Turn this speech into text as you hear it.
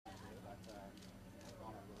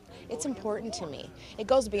It's important to me. It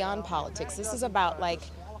goes beyond politics. This is about, like,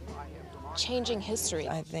 changing history.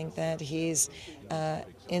 I think that he's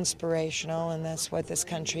inspirational, and that's what this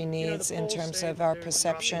country needs in terms of our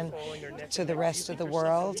perception to the rest of the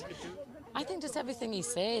world. I think just everything he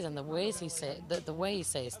says and the way he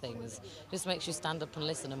says things just makes you stand up and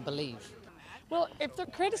listen and believe. Well, if they're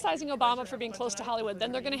criticizing Obama for being close to Hollywood,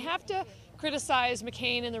 then they're going to have to criticize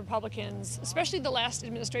McCain and the Republicans, especially the last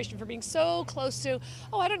administration, for being so close to,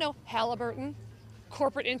 I don't know, Halliburton,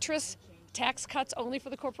 corporate interests, tax cuts only for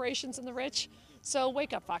the corporations and the rich. So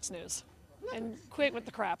wake up, Fox News, and quit with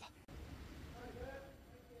the crap.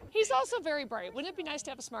 He's also very bright. Wouldn't it be nice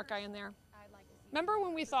to have a smart guy in there? Remember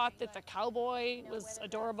when we thought that the cowboy was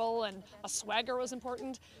adorable and a swagger was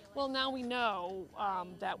important? Well, now we know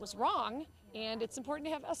that was wrong, and it's important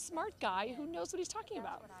to have a smart guy who knows what he's talking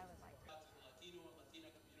about.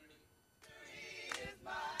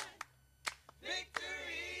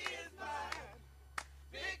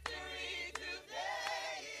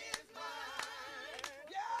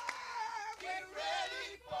 Get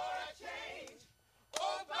ready for